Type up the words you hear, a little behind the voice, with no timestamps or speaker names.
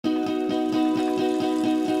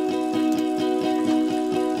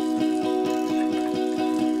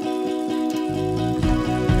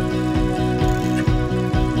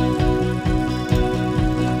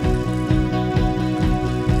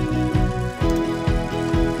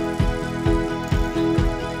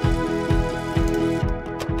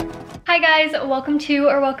guys,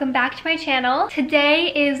 welcome back to my channel.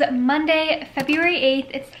 Today is Monday, February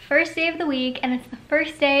 8th. It's the first day of the week and it's the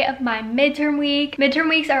first day of my midterm week. Midterm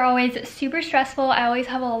weeks are always super stressful. I always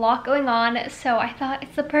have a lot going on, so I thought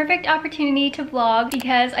it's the perfect opportunity to vlog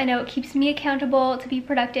because I know it keeps me accountable to be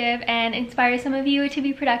productive and inspires some of you to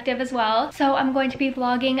be productive as well. So I'm going to be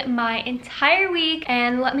vlogging my entire week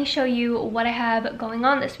and let me show you what I have going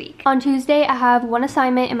on this week. On Tuesday, I have one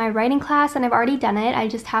assignment in my writing class and I've already done it. I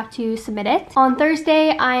just have to submit it. On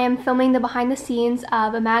Thursday, I am filming the behind the scenes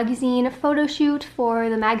of a magazine photo shoot for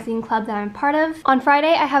the magazine club that I'm part of. On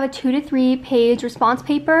Friday, I have a 2 to 3 page response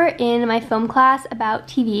paper in my film class about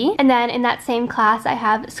TV. And then in that same class, I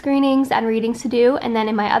have screenings and readings to do. And then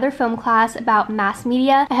in my other film class about mass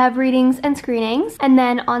media, I have readings and screenings. And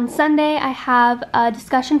then on Sunday, I have a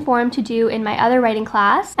discussion forum to do in my other writing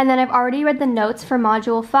class. And then I've already read the notes for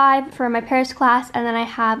module 5 for my Paris class. And then I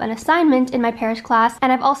have an assignment in my Paris class.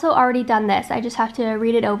 And I've also already done this. I just have to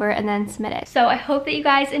read it over and then submit it. So I hope that you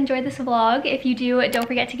guys enjoyed this vlog. If you do, don't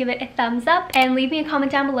forget to give it a thumbs up and leave me a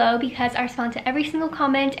comment down below because I respond to every single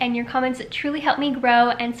comment and your comments truly help me grow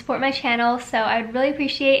and support my channel. So I would really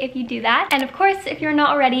appreciate if you do that. And of course, if you're not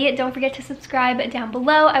already, don't forget to subscribe down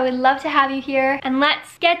below. I would love to have you here. And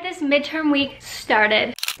let's get this midterm week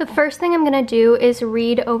started. The first thing I'm gonna do is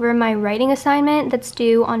read over my writing assignment that's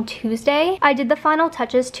due on Tuesday. I did the final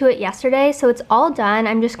touches to it yesterday, so it's all done.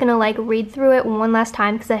 I'm just gonna like read through it one last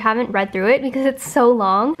time because I haven't read through it because it's so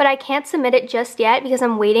long. But I can't submit it just yet because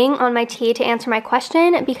I'm waiting on my TA to answer my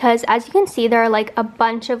question because as you can see, there are like a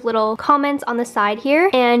bunch of little comments on the side here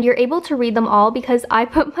and you're able to read them all because I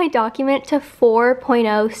put my document to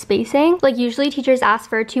 4.0 spacing. Like usually teachers ask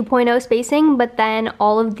for 2.0 spacing, but then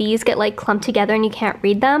all of these get like clumped together and you can't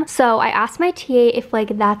read them. So I asked my TA if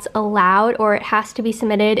like that's allowed or it has to be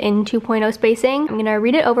submitted in 2.0 spacing. I'm gonna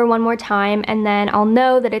read it over one more time and then I'll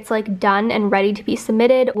know that it's like done and ready to be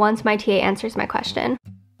submitted once my TA answers my question.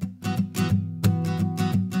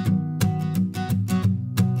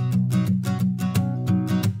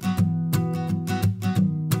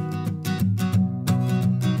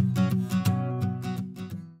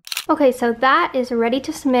 Okay, so that is ready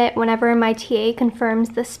to submit whenever my TA confirms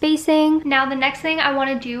the spacing. Now the next thing I want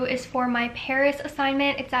to do is for my Paris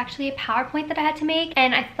assignment. It's actually a PowerPoint that I had to make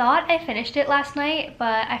and I thought I finished it last night,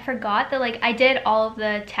 but I forgot that like I did all of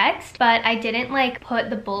the text, but I didn't like put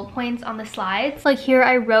the bullet points on the slides. Like here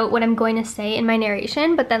I wrote what I'm going to say in my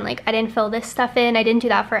narration, but then like I didn't fill this stuff in. I didn't do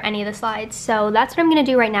that for any of the slides. So that's what I'm gonna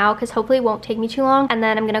do right now because hopefully it won't take me too long. And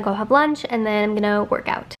then I'm gonna go have lunch and then I'm gonna work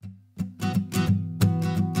out.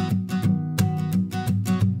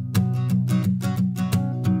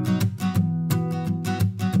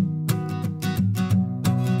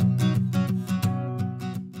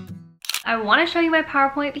 I want to show you my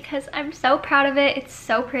PowerPoint because I'm so proud of it. It's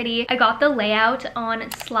so pretty. I got the layout on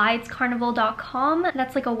slidescarnival.com.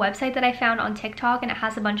 That's like a website that I found on TikTok and it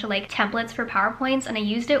has a bunch of like templates for PowerPoints and I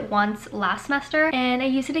used it once last semester and I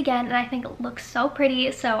used it again and I think it looks so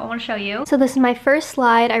pretty, so I want to show you. So this is my first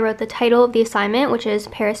slide. I wrote the title of the assignment, which is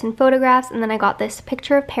Paris in Photographs, and then I got this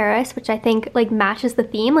picture of Paris, which I think like matches the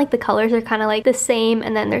theme. Like the colors are kind of like the same,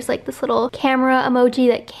 and then there's like this little camera emoji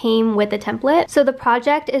that came with the template. So the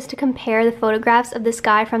project is to compare the photographs of this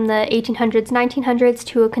guy from the 1800s, 1900s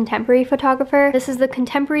to a contemporary photographer. This is the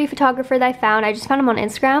contemporary photographer that I found. I just found him on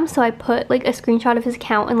Instagram, so I put like a screenshot of his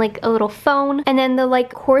account and like a little phone. And then the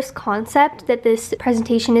like course concept that this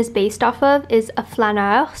presentation is based off of is a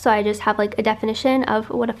flaneur. So I just have like a definition of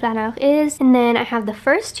what a flaneur is. And then I have the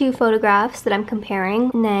first 2 photographs that I'm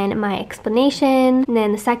comparing, and then my explanation, and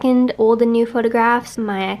then the second old and new photographs,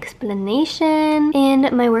 my explanation,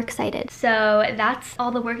 and my works cited. So that's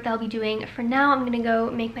all the work that I'll be doing for now. I'm gonna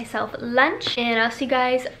go make myself lunch and I'll see you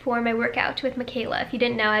guys for my workout with Michaela. If you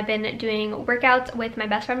didn't know, I've been doing workouts with my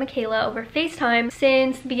best friend Michaela over FaceTime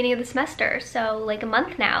since the beginning of the semester, so like a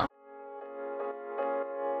month now.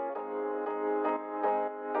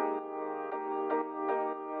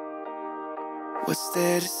 What's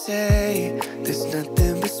there to say? There's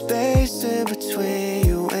nothing but space in between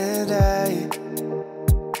you and I.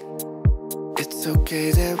 It's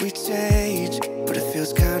okay that we change, but it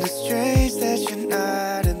feels kind of strange that you're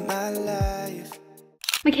not in my life.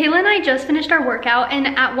 Michaela and I just finished our workout, and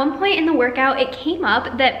at one point in the workout, it came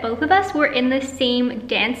up that both of us were in the same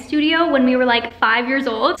dance studio when we were like 5 years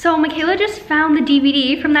old. So Michaela just found the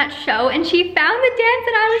DVD from that show, and she found the dance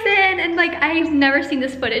that I was in, and like I've never seen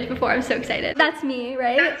this footage before. I'm so excited. That's me,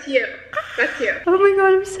 right? That's you. That's you. Oh my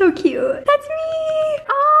god, I'm so cute. That's me.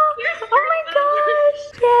 Oh, oh my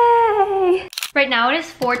gosh. Yay. Right now it is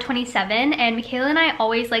 4:27 and Michaela and I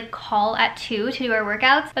always like call at 2 to do our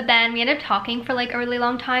workouts, but then we ended up talking for like a really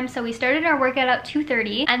long time, so we started our workout at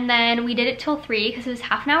 2:30 and then we did it till 3 because it was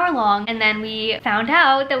half an hour long, and then we found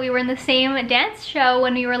out that we were in the same dance show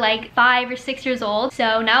when we were like 5 or 6 years old.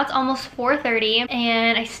 So now it's almost 4:30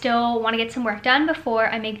 and I still want to get some work done before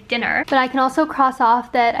I make dinner. But I can also cross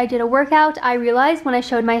off that I did a workout. I realized when I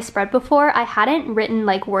showed my spread before, I hadn't written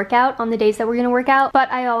like workout on the days that we're gonna work out, but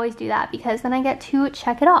I always do that because then I get to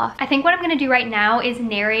check it off. I think what I'm gonna do right now is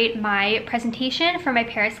narrate my presentation for my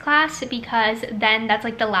Paris class, because then that's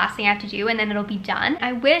like the last thing I have to do and then it'll be done.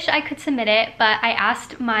 I wish I could submit it, but I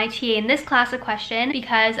asked my TA in this class a question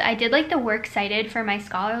because I did like the works cited for my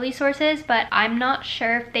scholarly sources, but I'm not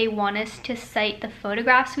sure if they want us to cite the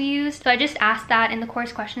photographs we used. So I just asked that in the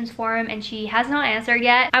course questions forum and she has not answered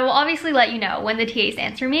yet. I will obviously let you know when the TAs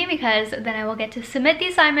answer me, because then I will get to submit the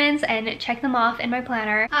assignments and check them off in my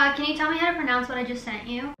planner. Can you tell me how to pronounce what I just sent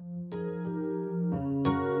you?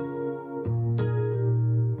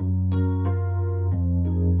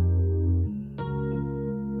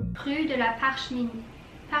 Rue de la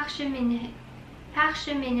Parcheminerie.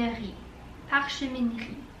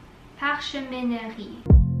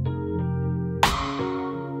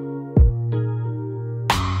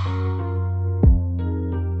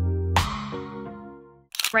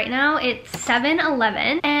 Right now it's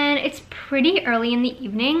 7:11 and it's pretty early in the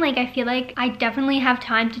evening. Like, I feel like I definitely have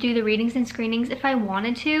time to do the readings and screenings if I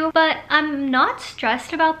wanted to, but I'm not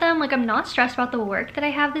stressed about them. Like, I'm not stressed about the work that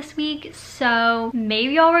I have this week, so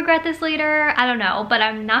maybe I'll regret this later. I don't know, but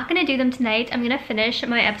I'm not gonna do them tonight. I'm gonna finish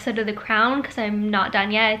my episode of The Crown because I'm not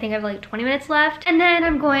done yet. I think I have like 20 minutes left, and then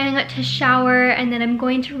I'm going to shower and then I'm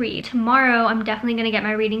going to read. Tomorrow I'm definitely gonna get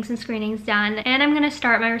my readings and screenings done, and I'm gonna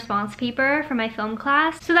start my response paper for my film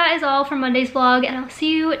class. So that is all for Monday's vlog, and I'll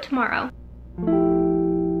see you tomorrow.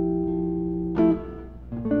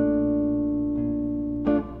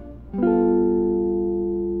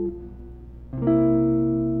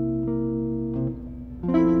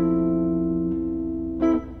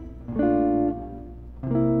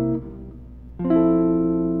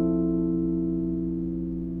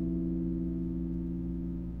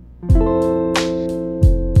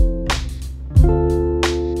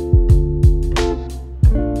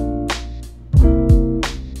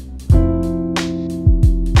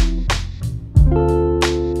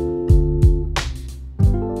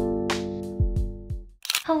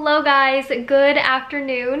 Hello guys, good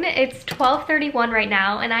afternoon. It's 12:31 right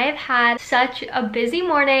now and I have had such a busy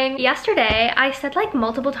morning. Yesterday I said like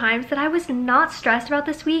multiple times that I was not stressed about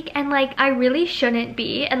this week, and like I really shouldn't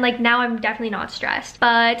be, and like now I'm definitely not stressed.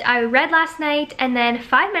 But I read last night and then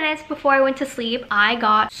 5 minutes before I went to sleep I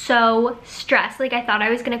got so stressed. Like, I thought I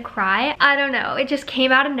was gonna cry. I don't know, it just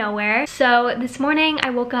came out of nowhere. So this morning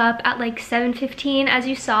I woke up at like 7:15 as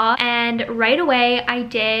you saw, and right away I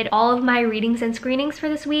did all of my readings and screenings for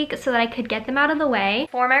this week so that I could get them out of the way.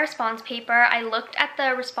 For my response paper, I looked at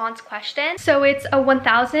the response question. So it's a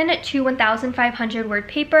 1,000 to 1,500 word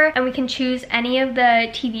paper, and we can choose any of the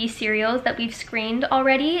TV serials that we've screened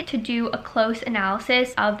already to do a close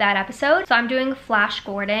analysis of that episode. So I'm doing Flash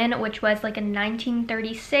Gordon, which was like a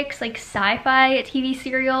 1936 like sci-fi TV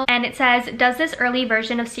serial, and it says, does this early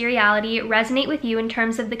version of seriality resonate with you in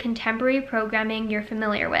terms of the contemporary programming you're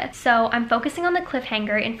familiar with? So I'm focusing on the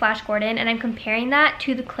cliffhanger in Flash Gordon, and I'm comparing that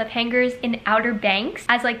to the cliffhangers in Outer Banks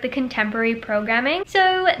as like the contemporary programming.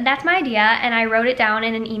 So that's my idea, and I wrote it down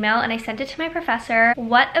in an email and I sent it to my professor.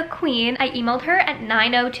 What a queen. I emailed her at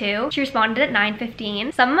 9:02. She responded at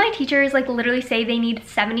 9:15. Some of my teachers like literally say they need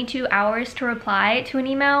 72 hours to reply to an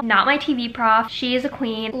email. Not my TV prof. She is a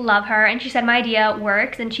queen. Love her. And she said my idea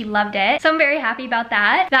works and she loved it. So I'm very happy about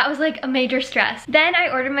that. That was like a major stress. Then I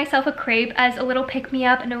ordered myself a crepe as a little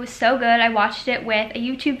pick-me-up, and it was so good. I watched it with a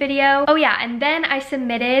YouTube video. Oh yeah, and then I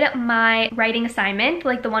submitted my writing assignment,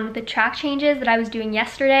 like the one with the track changes that I was doing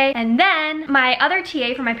yesterday. And then my other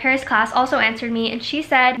TA for my Paris class also answered me, and she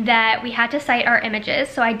said that we had to cite our images.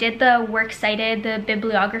 So I did the works cited, the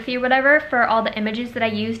bibliography or whatever for all the images that I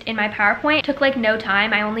used in my PowerPoint. It took like no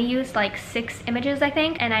time. I only used like 6 images I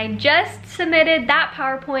think, and I just submitted that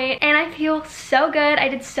PowerPoint and I feel so good. I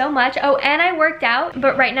did so much. Oh, and I worked out,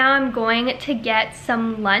 but right now I'm going to get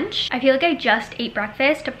some lunch. I feel like I just ate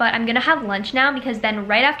breakfast, but I'm gonna have lunch now because then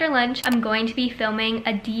right after lunch I'm going to be filming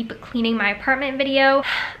a deep cleaning my apartment video.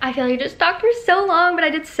 I feel like I just talked for so long, but I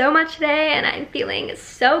did so much today and I'm feeling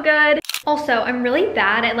so good. Also, I'm really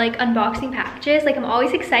bad at like unboxing packages. Like I'm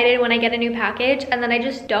always excited when I get a new package and then I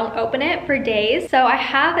just don't open it for days. So I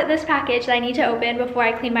have this package that I need to open before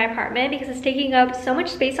I clean my apartment because it's taking up so much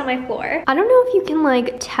space on my floor. I don't know if you can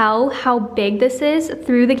like tell how big this is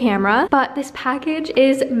through the camera, but this package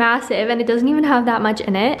is massive and it doesn't even have that much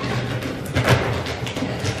in it.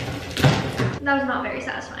 That was not very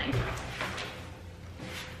satisfying.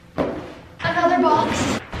 Another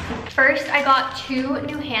box. First, I got 2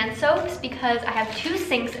 new hand soaps because I have 2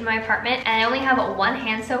 sinks in my apartment and I only have 1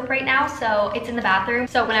 hand soap right now, so it's in the bathroom.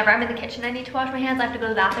 So whenever I'm in the kitchen I need to wash my hands, I have to go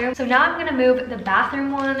to the bathroom. So now I'm gonna move the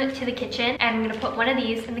bathroom one to the kitchen and I'm gonna put one of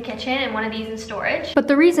these in the kitchen and one of these in storage. But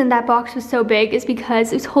the reason that box was so big is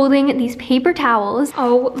because it was holding these paper towels.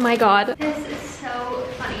 Oh my god. This is so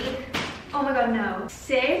funny. Oh my god, no.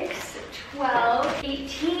 6, 12,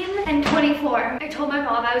 18, and 24. I told my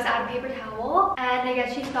mom I was out of paper towel and I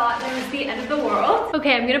guess she thought that was the end of the world.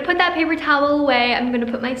 Okay, I'm gonna put that paper towel away. I'm gonna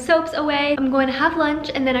put my soaps away. I'm going to have lunch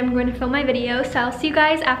and then I'm going to film my video. So I'll see you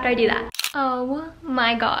guys after I do that. Oh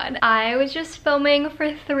my god. I was just filming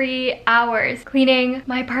for 3 hours cleaning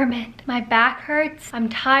my apartment. My back hurts. I'm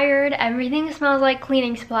tired. Everything smells like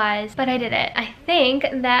cleaning supplies, but I did it. I think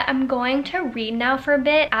that I'm going to read now for a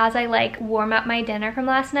bit as I like warm up my dinner from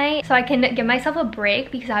last night so I can give myself a break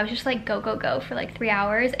because I was just like go for like 3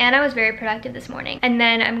 hours and I was very productive this morning. And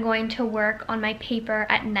then I'm going to work on my paper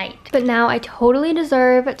at night. But now I totally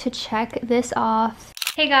deserve to check this off.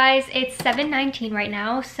 Hey guys, it's 7:19 right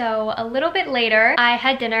now, so a little bit later. I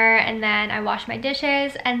had dinner and then I washed my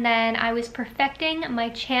dishes and then I was perfecting my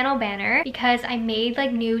channel banner because I made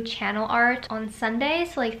like new channel art on Sunday,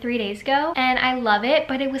 so like 3 days ago, and I love it,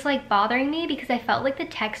 but it was like bothering me because I felt like the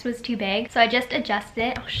text was too big, so I just adjusted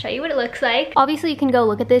it. I'll show you what it looks like. Obviously you can go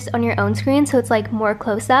look at this on your own screen so it's like more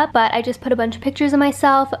close up, but I just put a bunch of pictures of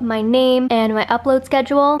myself, my name, and my upload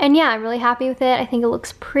schedule, and yeah, I'm really happy with it. I think it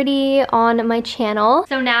looks pretty on my channel.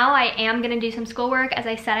 So now I am gonna do some schoolwork as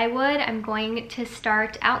I said I would. I'm going to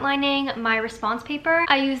start outlining my response paper.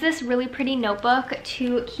 I use this really pretty notebook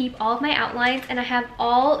to keep all of my outlines and I have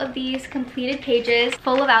all of these completed pages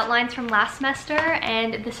full of outlines from last semester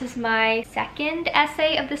and this is my 2nd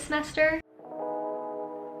essay of this semester.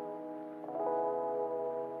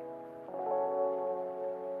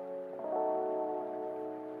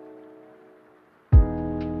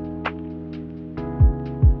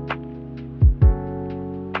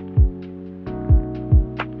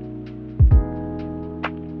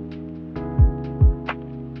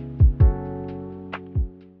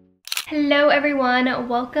 Hello everyone,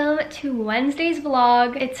 welcome to Wednesday's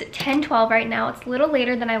vlog. It's 10:12 right now. It's a little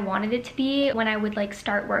later than I wanted it to be when I would like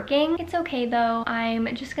start working. It's okay though.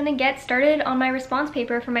 I'm just gonna get started on my response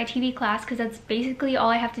paper for my TV class because that's basically all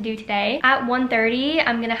I have to do today. At 1:30,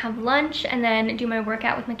 I'm gonna have lunch and then do my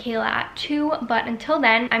workout with Michaela at 2, but until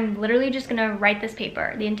then, I'm literally just gonna write this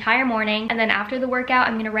paper the entire morning, and then after the workout,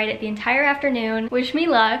 I'm gonna write it the entire afternoon. Wish me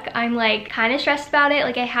luck. I'm like kind of stressed about it.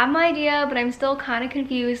 Like I have my idea, but I'm still kind of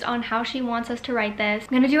confused on how she wants us to write this.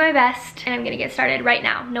 I'm gonna do my best and I'm gonna get started right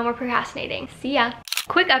now. No more procrastinating. See ya.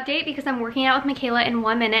 Quick update because I'm working out with Michaela in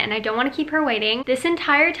 1 minute and I don't want to keep her waiting. This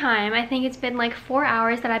entire time, I think it's been like 4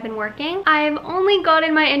 hours that I've been working. I've only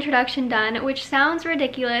gotten my introduction done, which sounds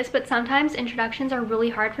ridiculous, but sometimes introductions are really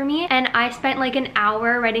hard for me. And I spent like an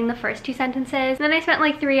hour writing the first 2 sentences. Then I spent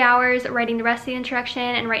like 3 hours writing the rest of the introduction.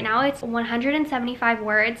 And right now it's 175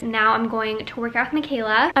 words. Now I'm going to work out with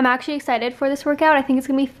Michaela. I'm actually excited for this workout. I think it's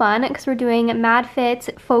gonna be fun because we're doing Mad Fit's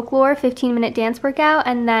Folklore 15-minute dance workout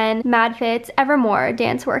and then Mad Fit's Evermore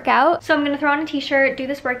dance workout. So I'm gonna throw on a t-shirt, do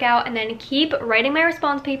this workout, and then keep writing my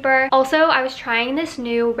response paper. Also, I was trying this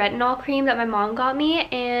new retinol cream that my mom got me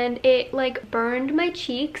and it like burned my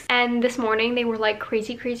cheeks, and this morning they were like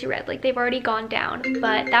crazy red, like they've already gone down,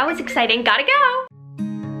 but that was exciting. Gotta go.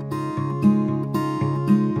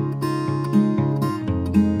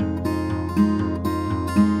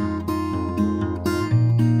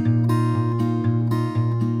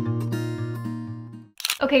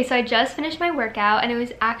 Okay, so I just finished my workout and it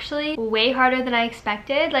was actually way harder than I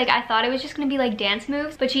expected. Like I thought it was just gonna be like dance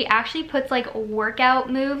moves, but she actually puts like workout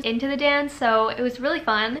moves into the dance, so it was really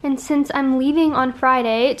fun. And since I'm leaving on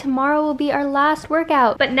Friday, tomorrow will be our last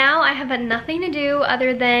workout. But now I have nothing to do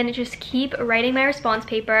other than just keep writing my response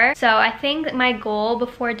paper. So I think my goal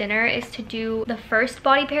before dinner is to do the first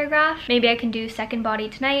body paragraph. Maybe I can do second body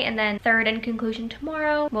tonight and then third and conclusion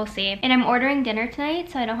tomorrow. We'll see. And I'm ordering dinner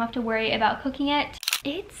tonight, so I don't have to worry about cooking it.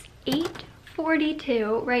 It's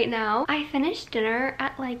 6:42 right now. I finished dinner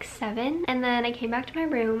at like 7 and then I came back to my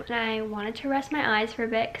room and I wanted to rest my eyes for a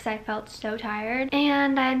bit because I felt so tired,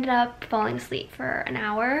 and I ended up falling asleep for an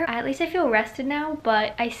hour. At least I feel rested now,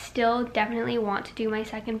 but I still definitely want to do my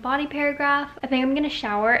second body paragraph. I think I'm gonna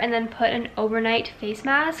shower and then put an overnight face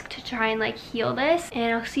mask to try and like heal this,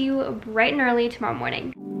 and I'll see you bright and early tomorrow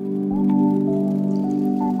morning.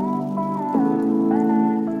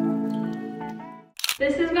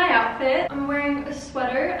 This is my outfit. I'm wearing a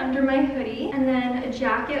sweater under my hoodie and then a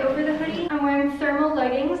jacket over the hoodie. I'm wearing thermal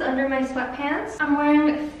leggings under my sweatpants. I'm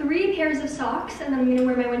wearing 3 pairs of socks and then I'm gonna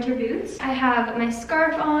wear my winter boots. I have my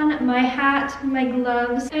scarf on, my hat, my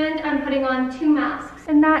gloves, and I'm putting on 2 masks.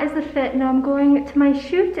 And that is the fit. Now I'm going to my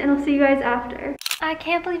shoot and I'll see you guys after. I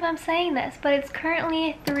can't believe I'm saying this, but it's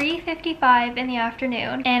currently 3:55 in the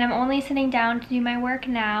afternoon and I'm only sitting down to do my work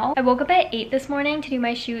now. I woke up at 8 this morning to do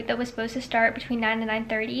my shoot that was supposed to start between 9 and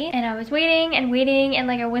 9:30, and I was waiting and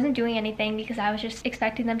like I wasn't doing anything because I was just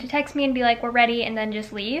expecting them to text me and be like, we're ready, and then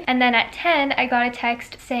just leave. And then at 10 I got a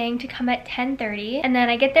text saying to come at 10:30, and then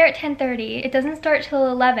I get there at 10:30. It doesn't start till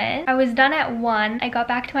 11. I was done at 1. I got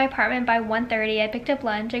back to my apartment by 1:30. I picked up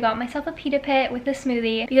lunch. I got myself a pita pit with a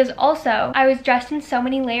smoothie because also I was dressed in so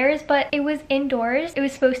many layers, but it was indoors. It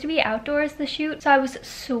was supposed to be outdoors, the shoot, so I was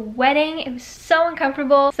sweating. It was so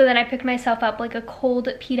uncomfortable. So then I picked myself up like a cold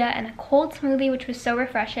pita and a cold smoothie, which was so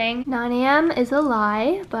refreshing. 9 a.m. is a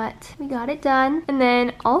lie, but we got it done. And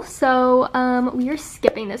then also we are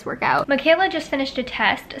skipping this workout. Michaela just finished a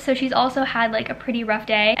test, so she's also had like a pretty rough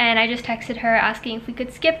day, and I just texted her asking if we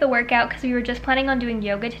could skip the workout because we were just planning on doing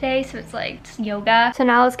yoga today, so it's like just yoga. So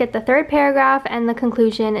now let's get the third paragraph and the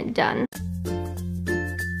conclusion done.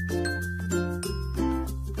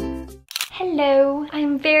 Hello,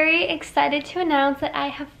 I'm very excited to announce that I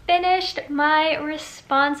have finished my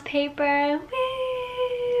response paper. Woo!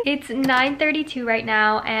 It's 9:32 right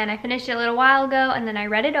now and I finished it a little while ago, and then I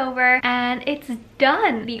read it over and it's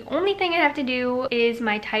done. The only thing I have to do is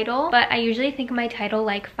my title, but I usually think of my title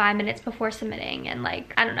like 5 minutes before submitting, and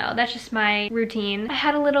like, I don't know, that's just my routine. I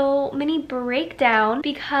had a little mini breakdown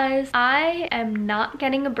because I am not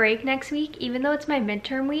getting a break next week, even though it's my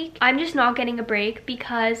midterm week. I'm just not getting a break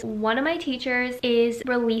because one of my teachers is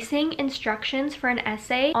releasing instructions for an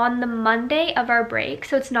essay on the Monday of our break.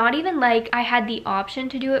 So it's not even like I had the option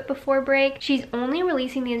to do it before break. She's only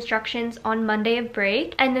releasing the instructions on Monday of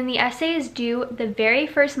break, and then the essay is due the very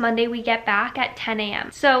first Monday we get back at 10 a.m.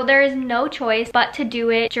 So there is no choice but to do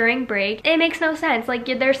it during break. It makes no sense. Like,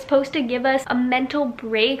 they're supposed to give us a mental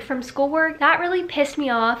break from schoolwork. That really pissed me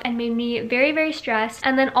off and made me very, very stressed.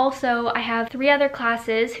 And then also I have 3 other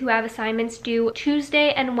classes who have assignments due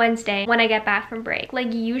Tuesday and Wednesday when I get back from break.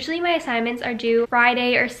 Like, usually my assignments are due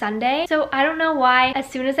Friday or Sunday. So I don't know why as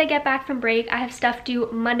soon as I get back from break I have stuff due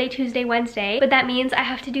Monday, Tuesday, Wednesday, but that means I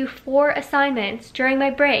have to do 4 assignments during my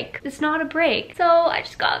break. It's not a break. So I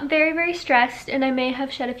just got very, very stressed and I may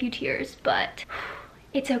have shed a few tears, but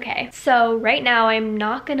it's okay. So right now I'm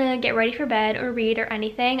not gonna get ready for bed or read or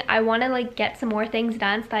anything. I want to like get some more things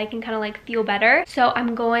done so that I can kind of like feel better. So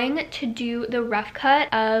I'm going to do the rough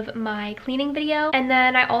cut of my cleaning video, and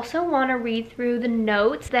then I also want to read through the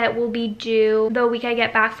notes that will be due the week I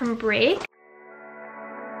get back from break.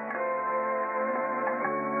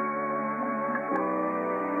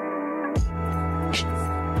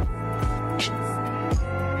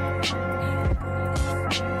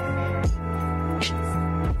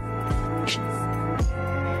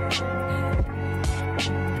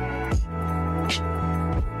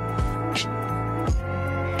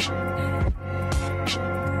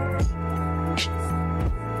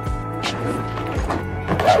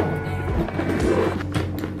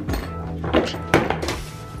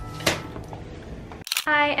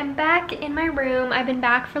 I am back in my room. I've been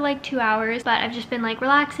back for like 2 hours, but I've just been like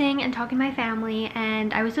relaxing and talking to my family,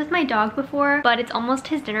 and I was with my dog before, but it's almost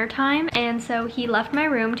his dinner time, and so he left my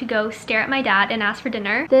room to go stare at my dad and ask for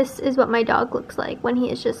dinner. This is what my dog looks like when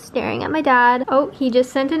he is just staring at my dad. Oh, he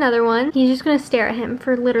just sent another one. He's just gonna stare at him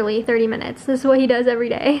for literally 30 minutes. This is what he does every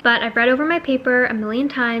day. But I've read over my paper a million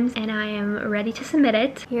times and I am ready to submit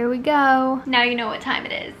it. Here we go. Now you know what time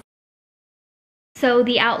it is. So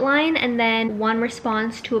the outline and then one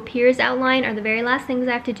response to a peer's outline are the very last things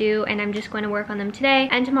I have to do, and I'm just going to work on them today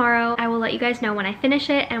and tomorrow. I will let you guys know when I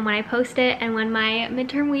finish it and when I post it and when my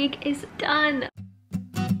midterm week is done.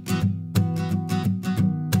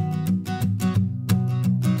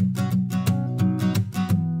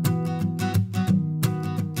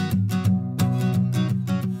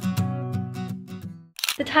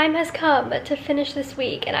 The time has come to finish this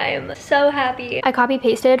week and I am so happy. I copy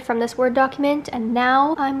pasted from this Word document and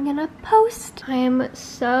now I'm gonna post. I am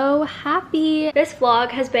so happy. This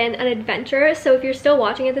vlog has been an adventure, so if you're still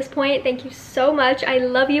watching at this point, thank you so much. I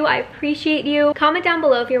love you, I appreciate you. Comment down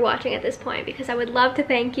below if you're watching at this point because I would love to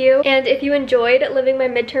thank you. And if you enjoyed living my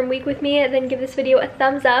midterm week with me, then give this video a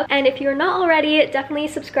thumbs up. And if you're not already, definitely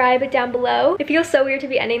subscribe down below. It feels so weird to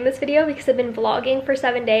be ending this video because I've been vlogging for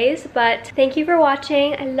 7 days, but thank you for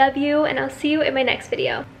watching. I love you and I'll see you in my next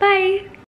video. Bye!